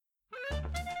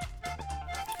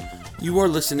You are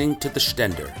listening to The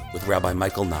Stender with Rabbi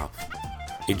Michael Knopf,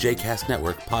 a JCast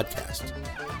Network podcast.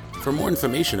 For more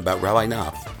information about Rabbi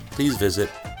Knopf, please visit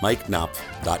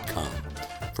mikeknopf.com.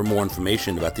 For more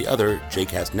information about the other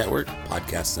JCast Network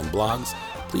podcasts and blogs,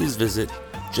 please visit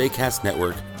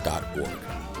jcastnetwork.org.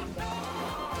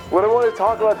 What I want to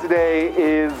talk about today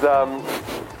is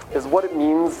what it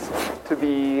means to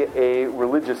be a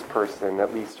religious person,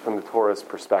 at least from the Torah's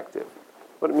perspective.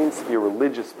 What it means to be a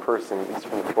religious person, at least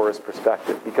from the Torah's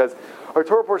perspective. Because our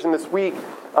Torah portion this week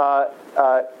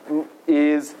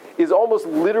is almost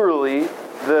literally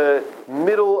the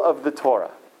middle of the Torah.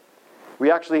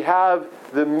 We actually have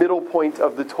the middle point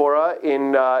of the Torah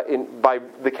in by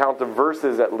the count of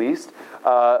verses at least,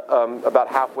 about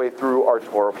halfway through our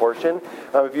Torah portion.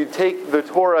 If you take the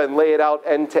Torah and lay it out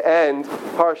end to end,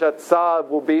 Parashat Tzav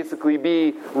will basically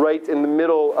be right in the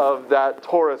middle of that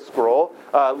Torah scroll.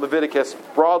 Leviticus,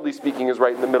 broadly speaking, is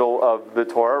right in the middle of the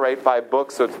Torah, right? 5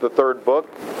 books, so it's the third book.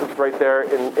 It's right there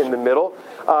in the middle.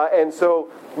 And so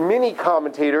many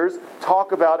commentators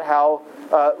talk about how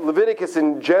Leviticus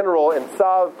in general, and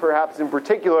Tzav perhaps in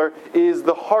particular, is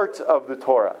the heart of the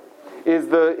Torah, is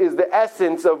the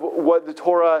essence of what the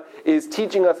Torah is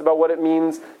teaching us about what it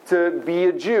means to be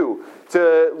a Jew,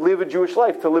 to live a Jewish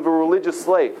life, to live a religious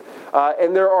life.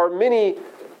 And there are many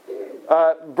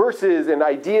verses and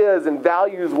ideas and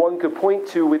values one could point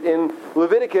to within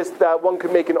Leviticus that one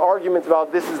could make an argument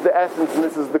about this is the essence and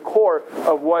this is the core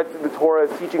of what the Torah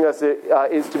is teaching us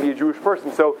is to be a Jewish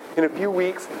person. So in a few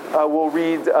weeks we'll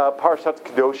read Parashat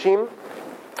Kedoshim.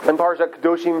 And Parashat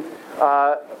Kedoshim,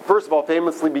 first of all,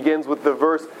 famously begins with the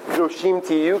verse, Kedoshim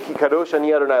tiyu, ki kadosh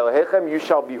ani Adonai Elohechem, you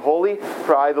shall be holy,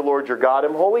 for I, the Lord your God,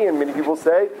 am holy. And many people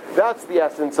say that's the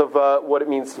essence of what it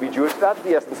means to be Jewish. That's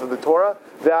the essence of the Torah.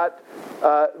 That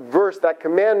verse, that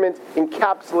commandment,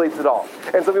 encapsulates it all.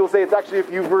 And some people say it's actually a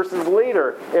few verses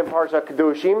later in Parashat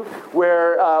Kedoshim,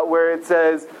 where it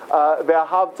says,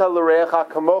 Ve'ahavta l'recha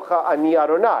kamocha ani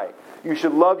Adonai. You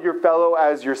should love your fellow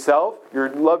as yourself.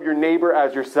 Love your neighbor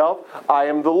as yourself. I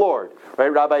am the Lord. Right?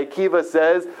 Rabbi Akiva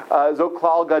says, "Zo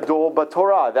klal gadol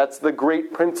b'Torah." That's the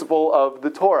great principle of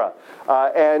the Torah.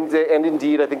 And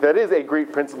indeed, I think that is a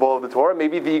great principle of the Torah.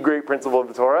 Maybe the great principle of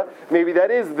the Torah. Maybe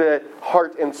that is the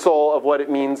heart and soul of what it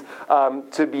means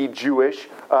to be Jewish,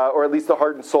 or at least the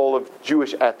heart and soul of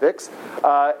Jewish ethics.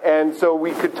 And so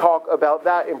we could talk about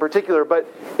that in particular. But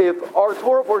if our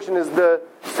Torah portion is the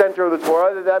center of the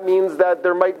Torah, that means that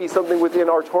there might be something within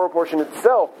our Torah portion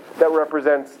itself that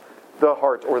represents the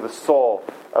heart or the soul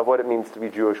of what it means to be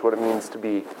Jewish, what it means to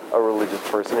be a religious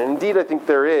person. And indeed, I think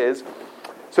there is.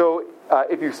 So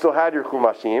if you still had your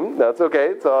Chumashim, that's okay,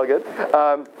 it's all good.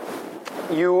 I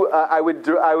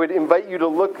would invite you to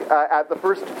look at the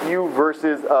first few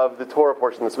verses of the Torah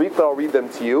portion this week, but I'll read them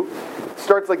to you. It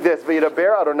starts like this: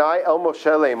 V'yidaber Adonai el Moshe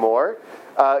lemor.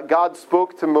 God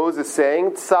spoke to Moses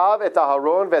saying, Tzav et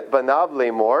Aharon v'et banav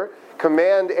lemor.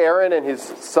 Command Aaron and his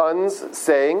sons,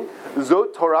 saying,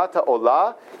 Zot Torah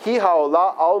ha'olah, hi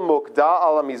ha'olah al mokda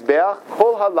al hamizbeach,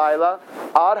 kol halayla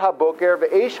ad haboker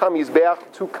ve'esh hamizbeach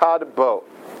tukad bo.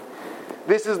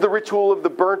 This is the ritual of the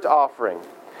burnt offering.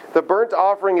 The burnt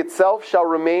offering itself shall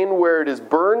remain where it is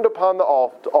burned upon the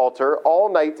altar all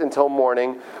night until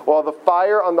morning, while the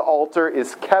fire on the altar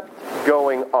is kept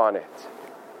going on it.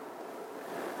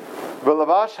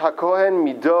 V'lavash hakohen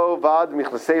mido vad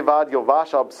michlesei vad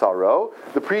yovash al bsaro.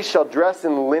 The priest shall dress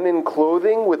in linen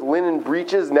clothing with linen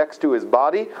breeches next to his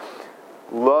body.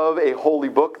 Love a holy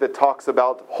book that talks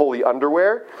about holy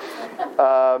underwear.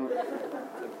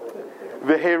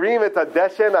 V'herim et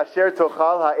hadeshen asher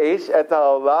tochal ha'esh et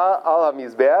ha'olah al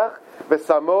hamizbeach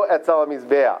v'samo etzel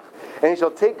hamizbeach. And he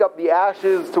shall take up the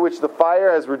ashes to which the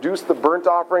fire has reduced the burnt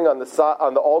offering on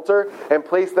the altar and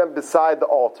place them beside the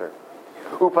altar.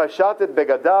 Upashat et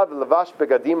begadav lavash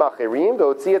begadim acherim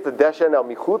ve'otzi et hadeshen el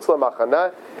michutz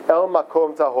lamachana el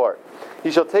makom tahor.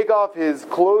 He shall take off his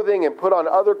clothing and put on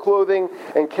other clothing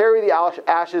and carry the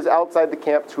ashes outside the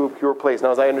camp to a pure place.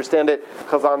 Now, as I understand it,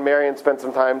 Chazan Marian spent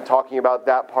some time talking about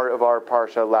that part of our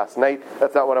parsha last night.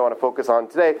 That's not what I want to focus on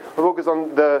today. We'll focus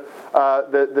on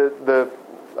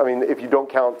if you don't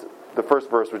count the first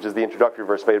verse, which is the introductory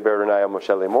verse, V'yidaber Adonai el Moshe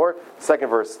lemor. Second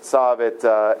verse, Tzav et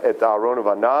Aharon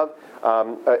uvanav,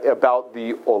 about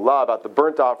the olah, about the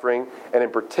burnt offering, and in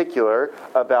particular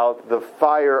about the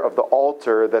fire of the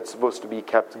altar that's supposed to be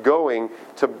kept going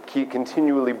to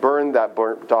continually burn that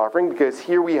burnt offering, because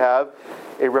here we have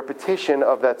a repetition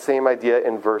of that same idea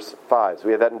in verse 5. So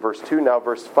we had that in verse 2, now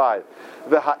verse 5.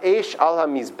 V'ha'esh al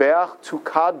hamizbeach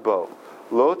tukad bo,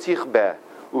 lo tichbeh.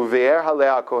 Uve'er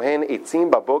halea kohen etzim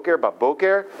baboker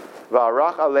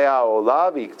v'arach alea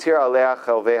olah v'iktir alea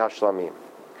chelvei hashlamim.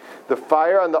 The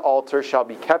fire on the altar shall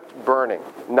be kept burning,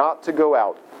 not to go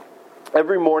out.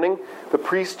 Every morning the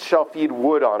priest shall feed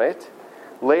wood on it,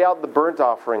 lay out the burnt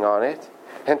offering on it,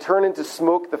 and turn into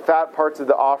smoke the fat parts of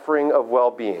the offering of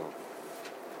well-being.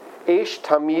 Eish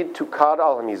tamid tukad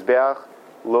al hamizbeach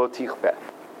lo tichbeh.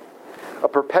 A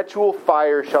perpetual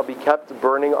fire shall be kept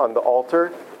burning on the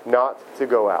altar, not to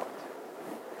go out.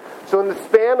 So in the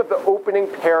span of the opening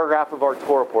paragraph of our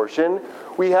Torah portion,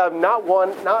 we have not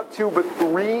one, not two, but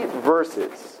 3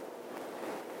 verses.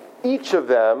 Each of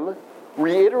them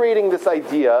reiterating this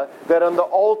idea that on the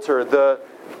altar, the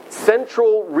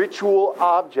central ritual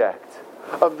object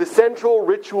of the central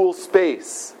ritual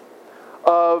space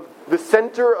of the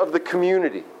center of the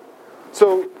community.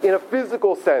 So in a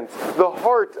physical sense, the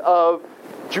heart of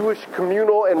Jewish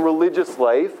communal and religious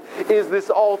life is this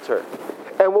altar.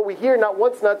 And what we hear not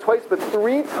once, not twice, but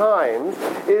 3 times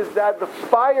is that the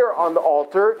fire on the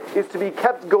altar is to be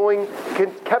kept going,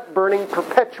 kept burning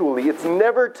perpetually. It's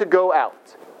never to go out.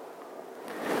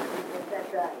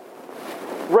 That's right.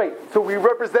 Right. So we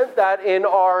represent that in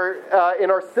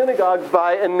our synagogues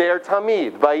by a ner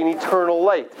tamid, by an eternal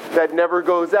light that never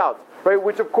goes out. Right,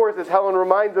 which of course, as Helen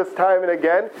reminds us time and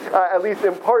again, at least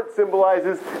in part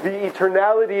symbolizes the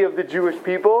eternality of the Jewish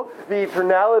people, the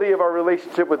eternality of our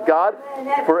relationship with God,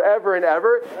 forever and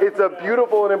ever. It's a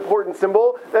beautiful and important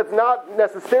symbol. That's not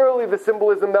necessarily the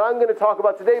symbolism that I'm going to talk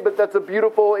about today, but that's a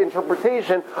beautiful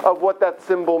interpretation of what that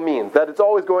symbol means. That it's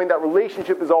always going, that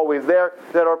relationship is always there,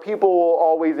 that our people will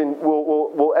always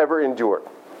will ever endure.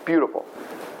 Beautiful.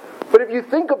 But if you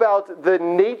think about the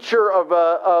nature of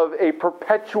a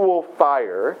perpetual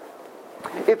fire,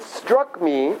 it struck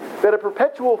me that a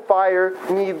perpetual fire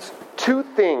needs 2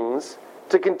 things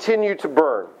to continue to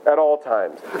burn at all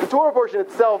times. The Torah portion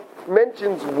itself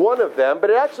mentions one of them, but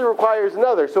it actually requires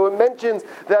another. So it mentions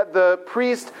that the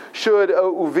priest should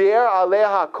uver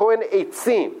aleha kohen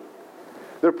eitzim.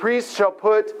 The priest shall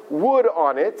put wood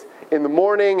on it in the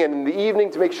morning and in the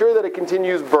evening to make sure that it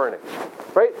continues burning.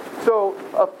 Right? So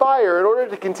a fire, in order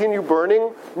to continue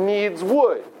burning, needs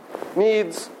wood,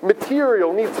 needs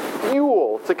material, needs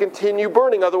fuel to continue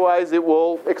burning. Otherwise it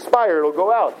will expire, it'll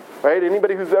go out. Right?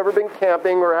 Anybody who's ever been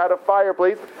camping or had a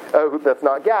fireplace that's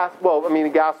not gas, well, I mean, a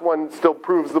gas one still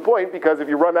proves the point, because if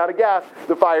you run out of gas,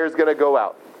 the fire is going to go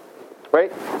out.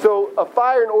 Right? So a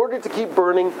fire, in order to keep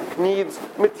burning, needs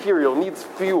material, needs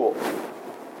fuel.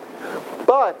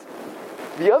 But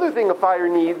the other thing a fire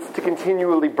needs to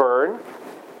continually burn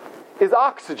is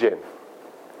oxygen,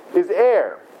 is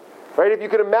air. Right? If you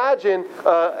could imagine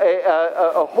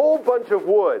a whole bunch of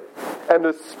wood and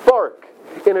a spark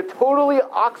in a totally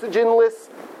oxygenless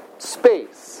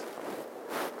space,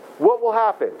 what will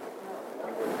happen?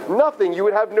 Nothing. You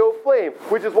would have no flame.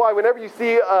 Which is why whenever you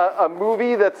see a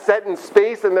movie that's set in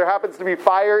space and there happens to be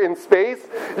fire in space,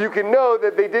 you can know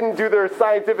that they didn't do their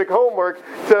scientific homework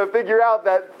to figure out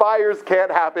that fires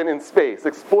can't happen in space.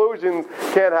 Explosions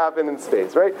can't happen in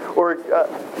space, right? Or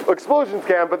explosions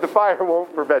can, but the fire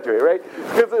won't perpetuate, right?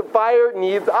 Because the fire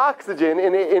needs oxygen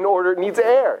in order, it needs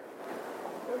air.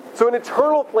 So an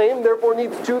eternal flame, therefore,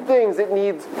 needs 2 things. It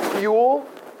needs fuel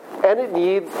and it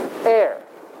needs air.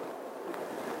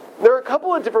 There are a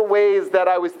couple of different ways that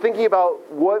I was thinking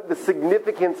about what the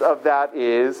significance of that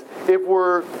is if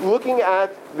we're looking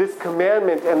at this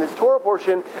commandment and this Torah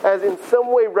portion as in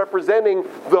some way representing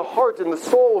the heart and the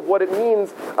soul of what it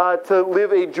means to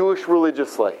live a Jewish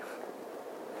religious life.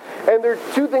 And there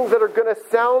are 2 things that are going to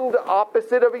sound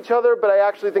opposite of each other, but I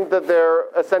actually think that they're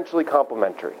essentially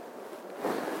complementary.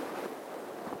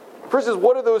 First is,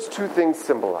 what do those 2 things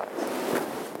symbolize?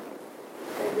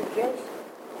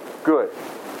 Good.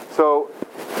 So,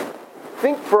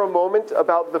 think for a moment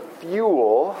about the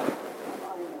fuel,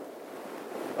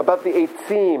 about the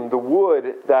eitzim, the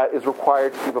wood that is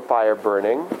required to keep a fire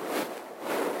burning,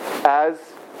 as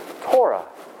Torah.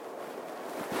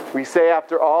 We say,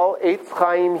 after all, Eitz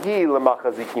Chaim hi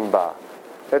l'machazikim ba.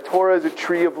 That Torah is a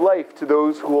tree of life to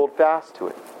those who hold fast to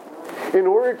it. In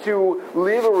order to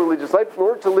live a religious life, in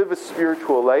order to live a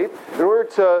spiritual life, in order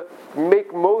to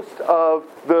make most of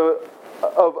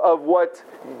what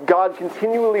God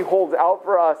continually holds out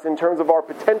for us in terms of our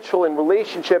potential and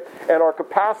relationship and our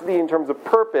capacity in terms of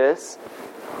purpose,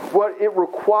 what it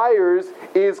requires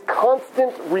is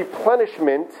constant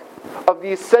replenishment of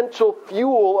the essential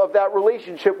fuel of that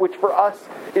relationship, which for us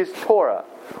is Torah,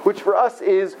 which for us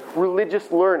is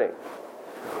religious learning.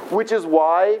 Which is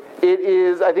why it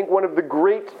is, I think, one of the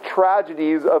great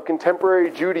tragedies of contemporary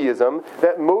Judaism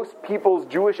that most people's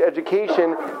Jewish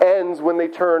education ends when they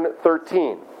turn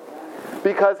 13.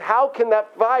 Because how can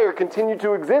that fire continue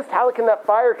to exist? How can that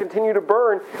fire continue to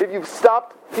burn if you've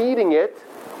stopped feeding it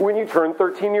when you turn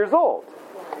 13 years old.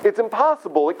 It's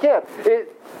impossible. It can't.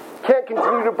 It can't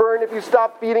continue to burn if you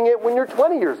stop feeding it when you're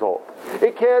 20 years old.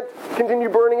 It can't continue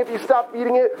burning if you stop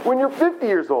feeding it when you're 50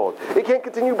 years old. It can't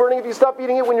continue burning if you stop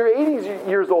feeding it when you're 80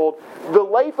 years old. The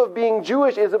life of being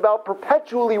Jewish is about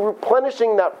perpetually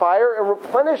replenishing that fire, and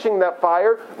replenishing that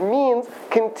fire means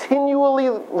continually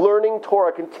learning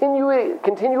Torah,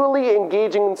 continually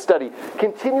engaging in study,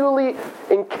 continually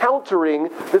encountering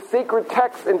the sacred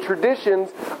texts and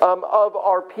traditions of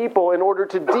our people in order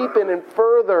to deepen and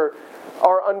further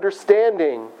our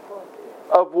understanding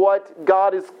of what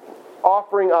God is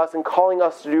offering us and calling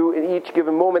us to do in each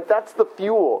given moment. That's the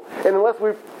fuel. And unless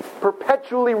we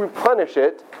perpetually replenish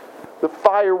it, the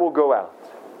fire will go out.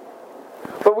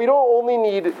 But we don't only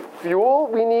need fuel,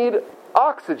 we need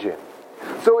oxygen.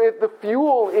 So if the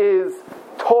fuel is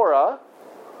Torah,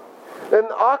 then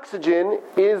oxygen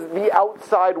is the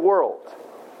outside world.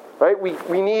 Right?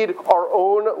 We need our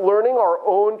own learning, our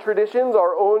own traditions,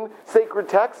 our own sacred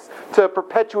texts to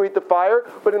perpetuate the fire.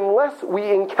 But unless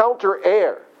we encounter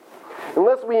air,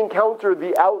 unless we encounter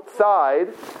the outside,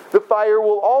 the fire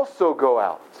will also go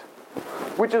out.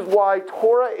 Which is why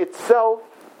Torah itself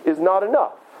is not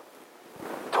enough.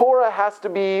 Torah has to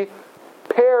be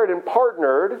paired and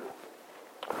partnered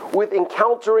with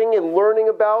encountering and learning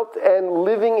about and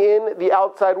living in the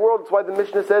outside world. That's why the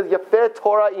Mishnah says, Yafeh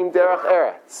Torah im derech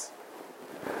eretz.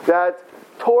 That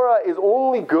Torah is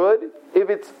only good if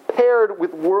it's paired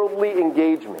with worldly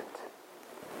engagement.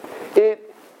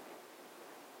 It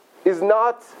is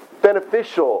not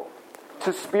beneficial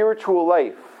to spiritual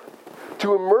life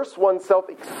to immerse oneself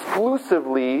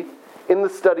exclusively in the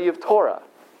study of Torah.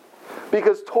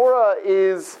 Because Torah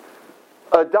is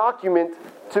a document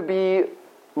to be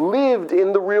lived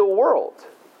in the real world,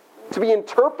 to be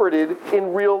interpreted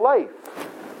in real life,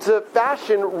 to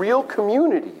fashion real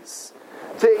communities,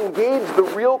 to engage the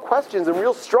real questions and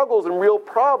real struggles and real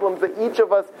problems that each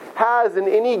of us has in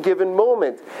any given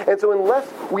moment. And so unless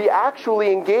we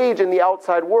actually engage in the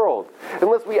outside world,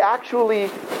 unless we actually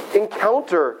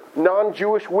encounter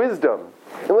non-Jewish wisdom,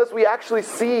 unless we actually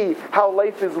see how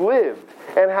life is lived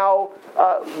and how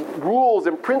rules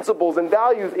and principles and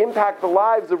values impact the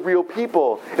lives of real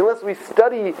people, unless we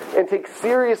study and take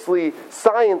seriously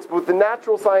science, both the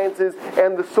natural sciences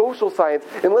and the social science,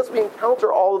 unless we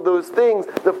encounter all of those things,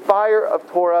 the fire of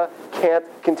Torah can't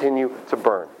continue to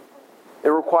burn. It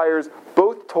requires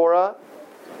both Torah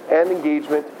and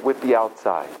engagement with the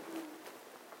outside.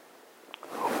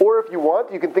 Or if you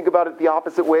want, you can think about it the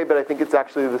opposite way, but I think it's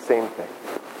actually the same thing.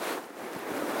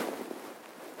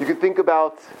 You can think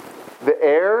about the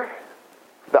air,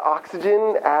 the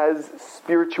oxygen, as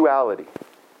spirituality.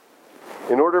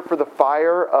 In order for the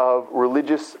fire of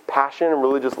religious passion and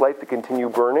religious life to continue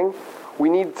burning, we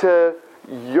need to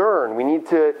yearn, we need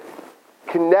to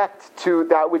connect to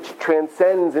that which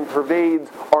transcends and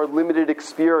pervades our limited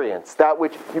experience, that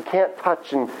which you can't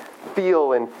touch and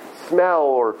feel and smell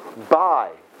or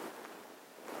buy.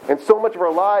 And so much of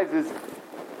our lives is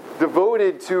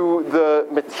devoted to the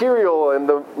material and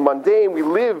the mundane. We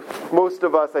live, most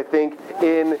of us, I think,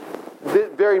 in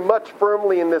very much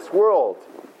firmly in this world.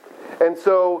 And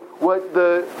so what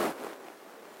the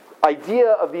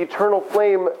idea of the eternal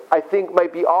flame, I think,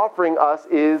 might be offering us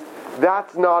is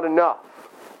that's not enough.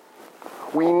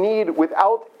 We need,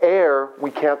 without air, we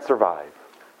can't survive.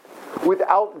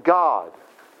 Without God,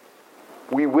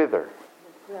 we wither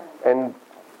and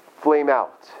flame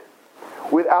out.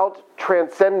 Without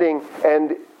transcending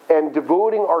and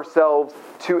devoting ourselves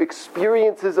to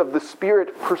experiences of the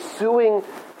Spirit, pursuing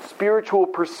spiritual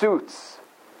pursuits.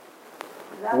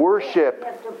 Worship,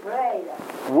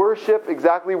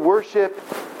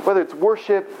 whether it's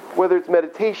worship, whether it's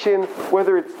meditation,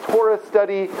 whether it's Torah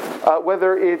study,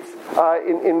 whether it's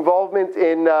involvement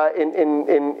in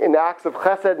acts of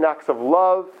chesed and acts of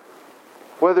love,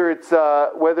 whether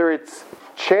it's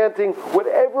chanting,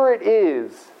 whatever it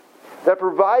is that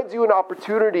provides you an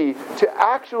opportunity to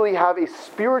actually have a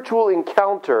spiritual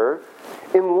encounter,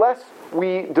 unless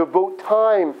we devote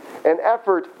time and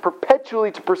effort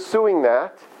perpetually to pursuing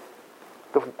that,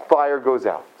 the fire goes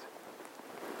out.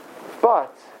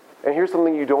 But, and here's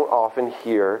something you don't often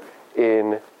hear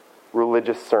in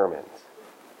religious sermons,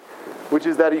 which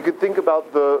is that you could think about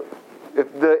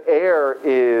if the air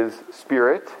is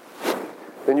spirit,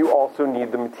 then you also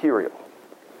need the material.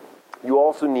 You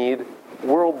also need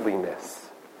worldliness.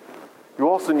 You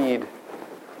also need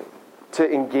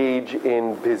to engage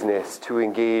in business, to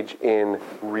engage in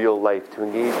real life, to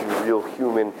engage in real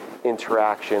human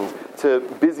interactions, to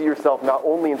busy yourself not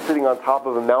only in sitting on top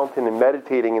of a mountain and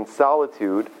meditating in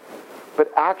solitude,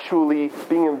 but actually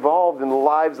being involved in the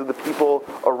lives of the people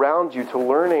around you, to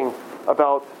learning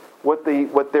about what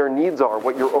their needs are,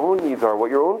 what your own needs are, what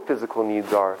your own physical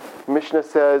needs are. Mishnah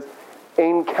says,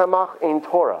 "Ein kemach, ein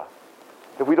Torah."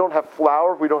 If we don't have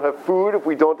flour, if we don't have food, if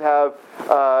we don't have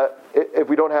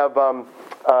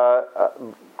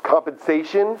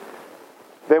compensation,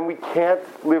 then we can't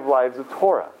live lives of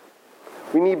Torah.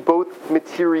 We need both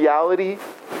materiality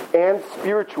and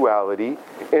spirituality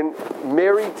and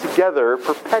married together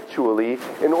perpetually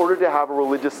in order to have a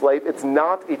religious life. It's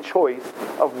not a choice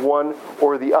of one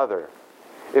or the other.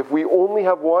 If we only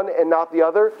have one and not the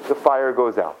other, the fire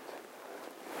goes out.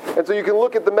 And so you can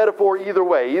look at the metaphor either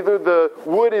way. Either the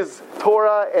wood is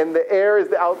Torah and the air is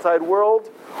the outside world,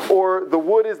 or the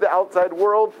wood is the outside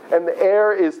world and the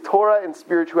air is Torah and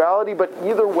spirituality, but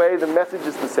either way the message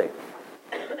is the same.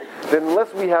 Then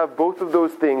unless we have both of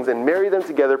those things and marry them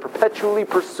together, perpetually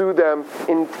pursue them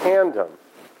in tandem,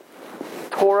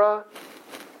 Torah,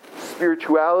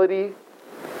 spirituality,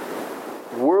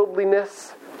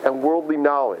 worldliness, and worldly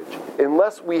knowledge,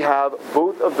 unless we have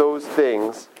both of those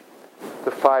things,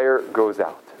 the fire goes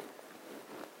out.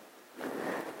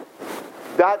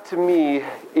 That to me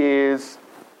is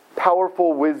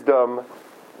powerful wisdom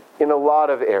in a lot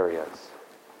of areas.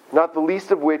 Not the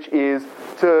least of which is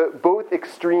to both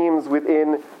extremes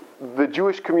within the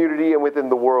Jewish community and within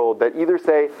the world that either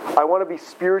say, I want to be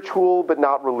spiritual but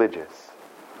not religious,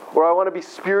 or I want to be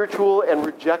spiritual and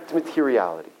reject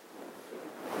materiality,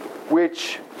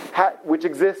 which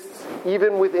exists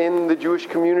even within the Jewish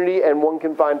community, and one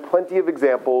can find plenty of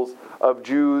examples of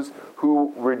Jews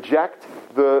who reject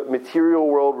the material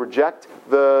world, reject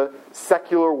the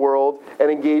secular world,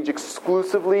 and engage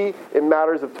exclusively in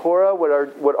matters of Torah. What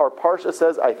our Parsha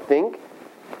says, I think,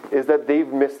 is that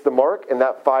they've missed the mark, and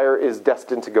that fire is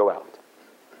destined to go out.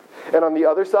 And on the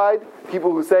other side,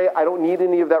 people who say, I don't need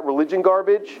any of that religion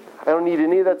garbage, I don't need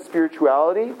any of that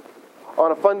spirituality,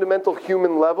 on a fundamental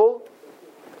human level,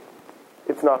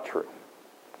 it's not true.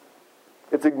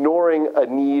 It's ignoring a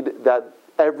need that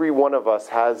every one of us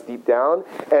has deep down,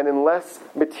 and unless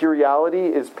materiality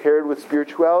is paired with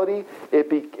spirituality,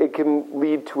 it can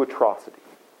lead to atrocity.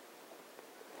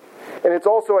 And it's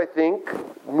also, I think,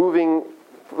 moving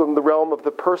from the realm of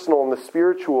the personal and the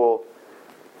spiritual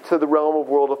to the realm of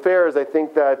world affairs. I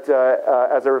think that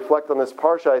as I reflect on this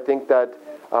parsha, I think that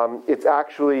it's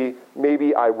actually,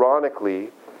 maybe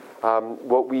ironically,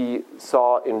 what we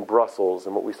saw in Brussels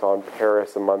and what we saw in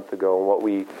Paris a month ago, and what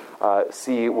we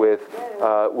see with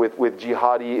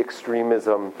jihadi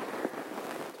extremism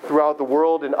throughout the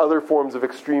world and other forms of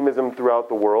extremism throughout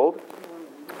the world.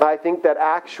 I think that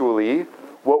actually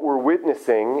what we're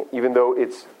witnessing, even though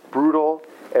it's brutal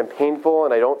and painful,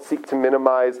 and I don't seek to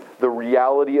minimize the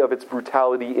reality of its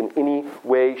brutality in any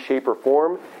way, shape, or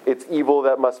form, it's evil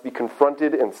that must be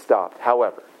confronted and stopped.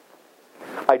 However,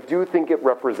 I do think it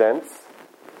represents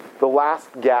the last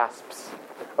gasps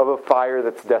of a fire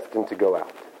that's destined to go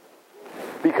out.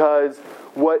 Because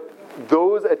what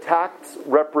those attacks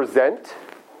represent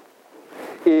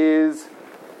is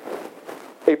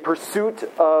a pursuit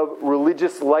of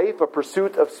religious life, a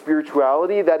pursuit of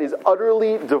spirituality that is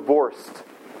utterly divorced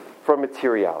from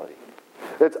materiality.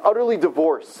 That's utterly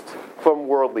divorced from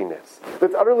worldliness.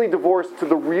 That's utterly divorced to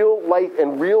the real life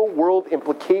and real world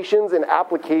implications and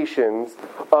applications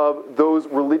of those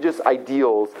religious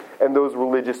ideals and those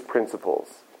religious principles.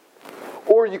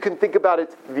 Or you can think about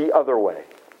it the other way,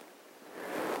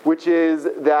 which is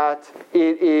that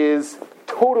it is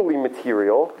totally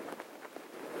material,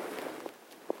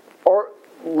 or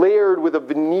layered with a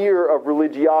veneer of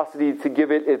religiosity to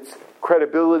give it its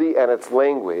credibility and its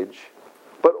language,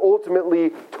 but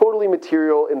ultimately totally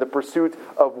material in the pursuit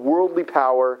of worldly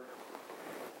power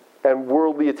and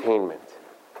worldly attainment.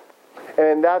 And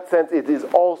in that sense, it is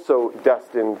also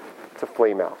destined to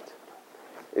flame out.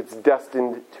 It's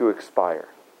destined to expire.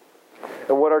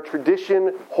 And what our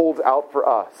tradition holds out for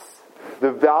us,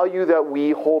 the value that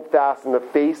we hold fast in the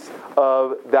face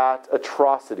of that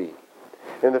atrocity,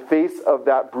 in the face of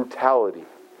that brutality,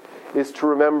 is to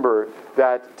remember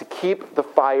that to keep the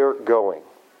fire going,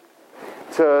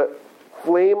 to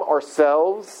flame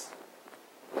ourselves,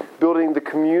 building the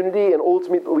community and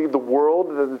ultimately the world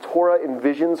that the Torah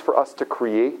envisions for us to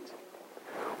create,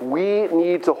 we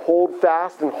need to hold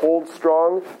fast and hold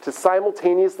strong to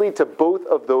simultaneously to both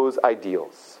of those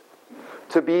ideals.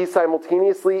 To be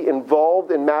simultaneously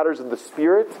involved in matters of the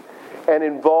Spirit and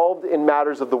involved in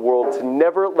matters of the world, to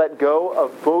never let go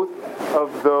of both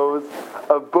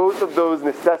of those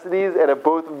necessities and of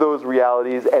both of those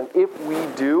realities. And if we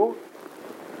do,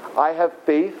 I have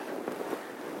faith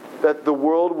that the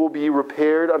world will be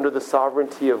repaired under the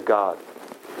sovereignty of God.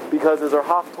 Because as our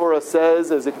Haftorah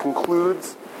says, as it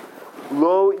concludes,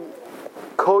 Lo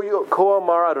ko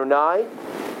amar Adonai,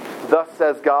 thus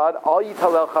says God, Al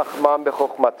yitalel chachman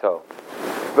b'chochmato,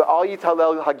 ve'al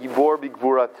yitalel hagibor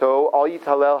b'gvurato, al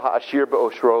yitalel ha'ashir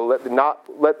be'oshro.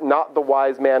 Let not the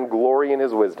wise man glory in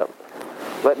his wisdom.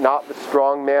 Let not the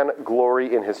strong man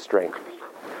glory in his strength.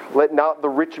 Let not the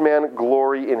rich man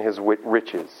glory in his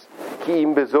riches. Ki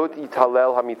im bezot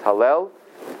yitalel hamitalel,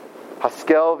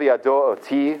 haskel v'yado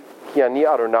oti, ki ani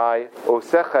Adonai,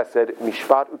 oseh chesed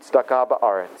mishpat utzedakah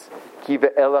ba'aretz, ki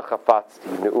ve'ela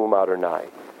chafatzti ne'um Adonai.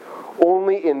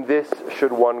 Only in this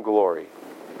should one glory,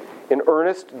 in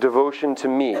earnest devotion to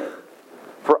me.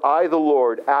 For I, the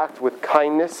Lord, act with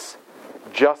kindness,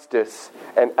 justice,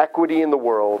 and equity in the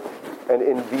world, and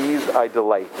in these I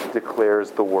delight,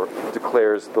 declares the Lord.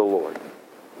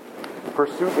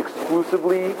 Pursuit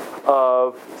exclusively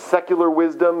of secular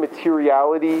wisdom,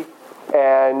 materiality,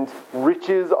 and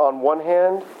riches on one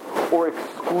hand, or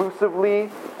exclusively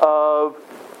of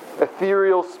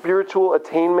ethereal spiritual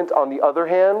attainment on the other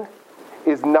hand,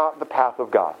 is not the path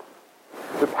of God.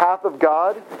 The path of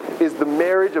God is the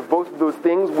marriage of both of those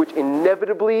things, which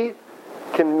inevitably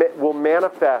will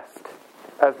manifest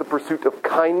as the pursuit of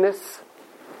kindness,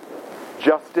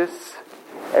 justice,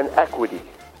 and equity.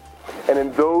 And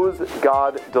in those,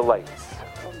 God delights.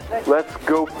 Let's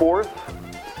go forth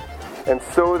and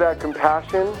sow that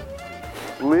compassion,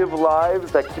 live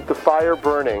lives that keep the fire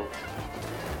burning,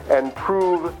 and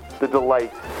prove the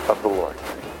delight of the Lord.